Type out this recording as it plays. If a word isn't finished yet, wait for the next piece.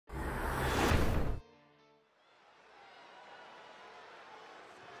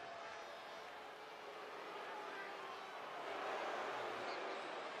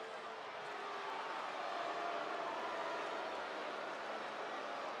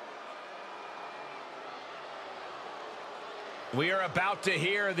We are about to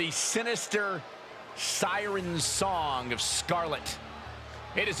hear the sinister siren song of Scarlett.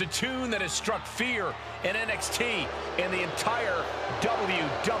 It is a tune that has struck fear in NXT and the entire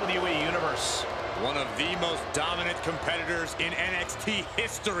WWE universe. One of the most dominant competitors in NXT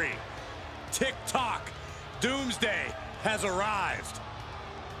history. TikTok, Doomsday has arrived.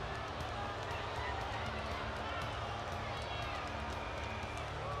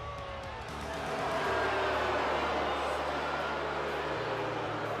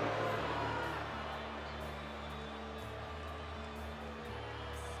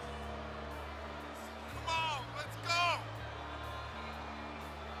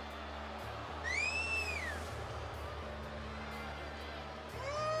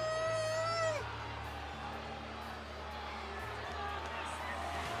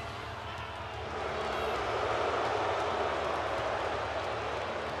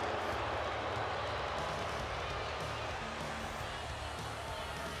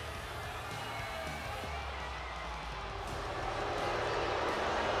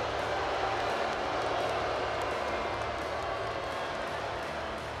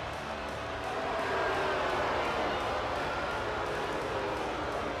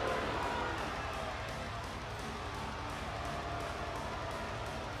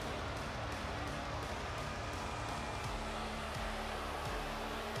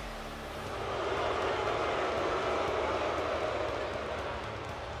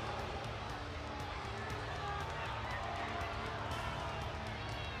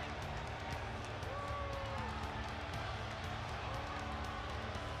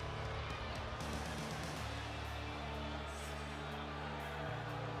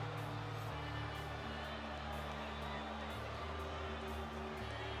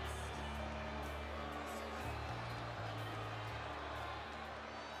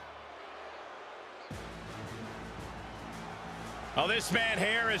 Oh, this man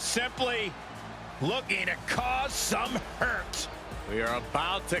here is simply looking to cause some hurt. We are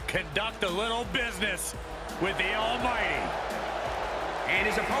about to conduct a little business with the Almighty. And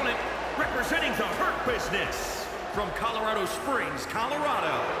his opponent, representing the Hurt Business, from Colorado Springs,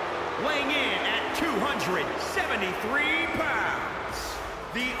 Colorado, weighing in at 273 pounds,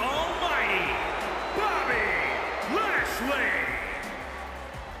 the Almighty Bobby Lashley.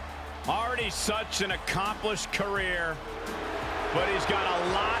 Already such an accomplished career, but he's got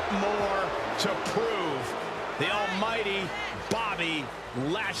a lot more to prove. The Almighty Bobby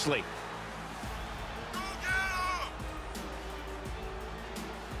Lashley.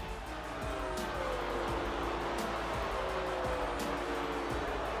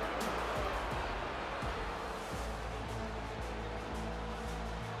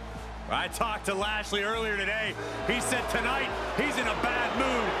 I talked to Lashley earlier today. He said tonight he's in a bad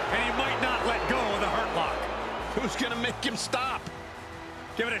mood and he might not let go of the Hurt Lock. Who's gonna make him stop?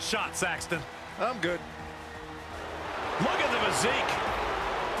 Give it a shot, Saxton. I'm good. Look at the physique.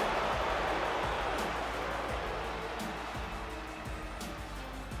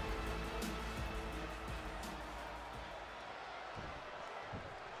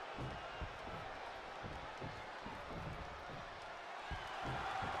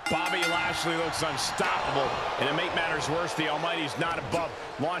 Bobby Lashley looks unstoppable, and to make matters worse, the Almighty's not above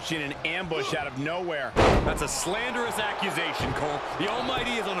launching an ambush out of nowhere. That's a slanderous accusation, Cole. The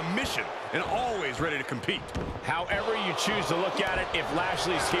Almighty is on a mission and always ready to compete. However you choose to look at it, if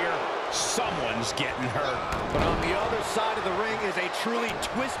Lashley's here, someone's getting hurt. But on the other side of the ring is a truly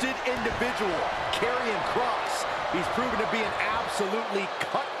twisted individual, Karrion Kross. He's proven to be an absolutely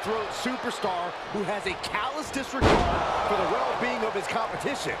cutthroat superstar who has a callous disregard for the well-being of his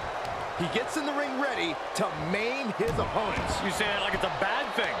competition. He gets in the ring ready to maim his opponents. You say it like it's a bad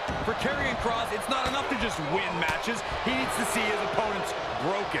thing. For Karrion Kross, it's not enough to just win matches. He needs to see his opponents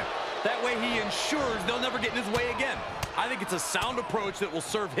broken. That way he ensures they'll never get in his way again. I think it's a sound approach that will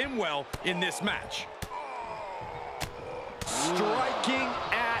serve him well in this match. Striking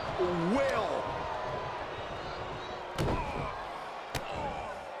at will.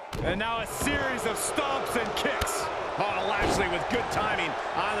 And now a series of stomps and kicks. Oh, Lashley with good timing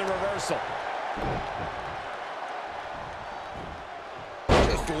on the reversal.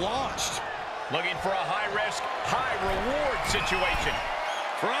 Just launched. Looking for a high-risk, high-reward situation.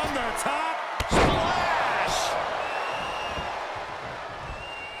 From the top, Splash!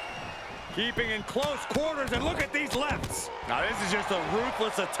 keeping in close quarters, and look at these lefts. Now this is just a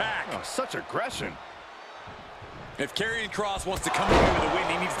ruthless attack. Oh, such aggression. If Karrion Kross wants to come away with a win,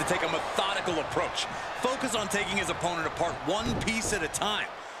 he needs to take a methodical approach. Focus on taking his opponent apart one piece at a time.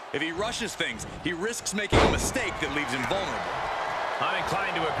 If he rushes things, he risks making a mistake that leaves him vulnerable. I'm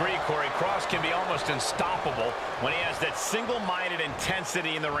inclined to agree, Corey. Kross can be almost unstoppable when he has that single-minded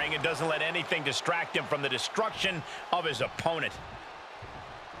intensity in the ring and doesn't let anything distract him from the destruction of his opponent.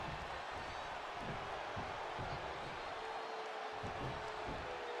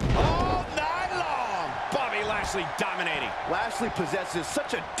 All night long, Bobby Lashley dominating. Lashley possesses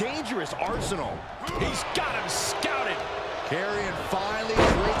such a dangerous arsenal. He's got him scouted. Karrion finally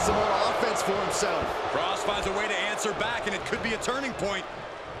creates some more offense for himself. Kross finds a way to answer back, and it could be a turning point.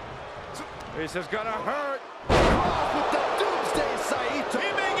 This is gonna hurt. Kross with the 𝙬𝙬𝙬𝙬.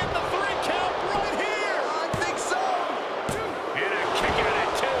 He may get the 3 count right here. I think so. And a kick out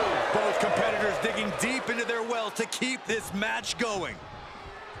at 2. Both competitors digging deep into their well to keep this match going.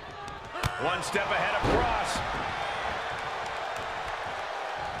 One step ahead of Kross.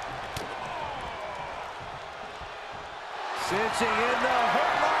 Cinching in the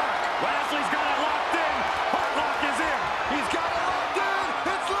hurt lock. Lashley's got it locked in. Hurt lock is in. He's got it locked in.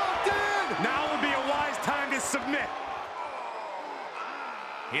 It's locked in. Now would be a wise time to submit.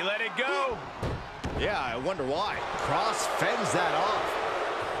 He let it go. Yeah, I wonder why. Kross fends that off.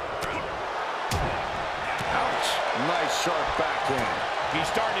 Ouch. Nice sharp backhand. He's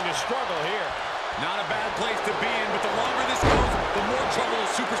starting to struggle here. Not a bad place to be in, but the longer this goes, the more trouble a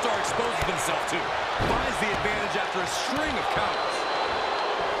superstar exposes himself to. Finds the advantage after a string of counters.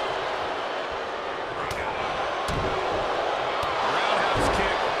 Roundhouse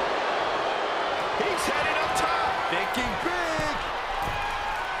kick. He's headed up top. Thinking big.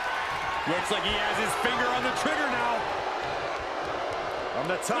 Looks like he has his finger on the trigger now. From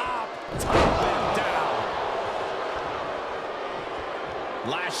the top and down.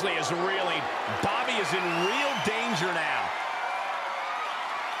 Lashley is reeling. Bobby is in real danger now.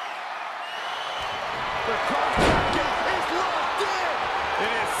 The Kross is locked in. It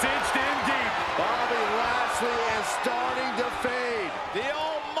is cinched in deep. Bobby Lashley is starting to fade. The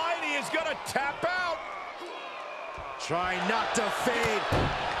Almighty is going to tap out. Trying not to fade.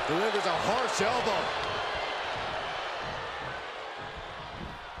 Delivers a harsh elbow.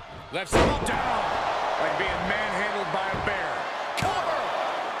 Left him down. Like being manhandled by a bear. Cover.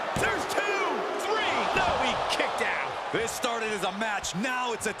 There's 2, 3. No, he kicked out. This started as a match.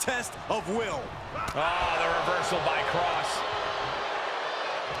 Now it's a test of will. Oh, the reversal by Kross.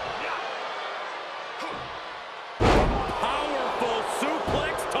 Powerful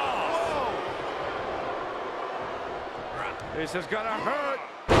suplex toss. This is gonna hurt.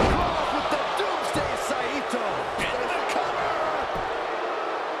 Kross with the 𝙬𝙬𝙬𝙬. In the cover.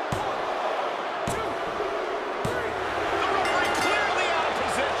 2, 3. The referee clearly out of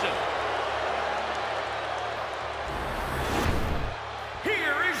position.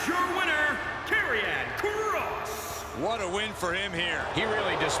 Here is your winner, Karrion Kross. What a win for him here. He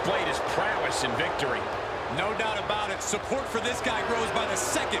really displayed his prowess in victory. No doubt about it. Support for this guy grows by the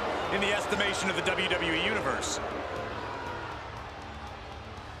second in the estimation of the WWE Universe.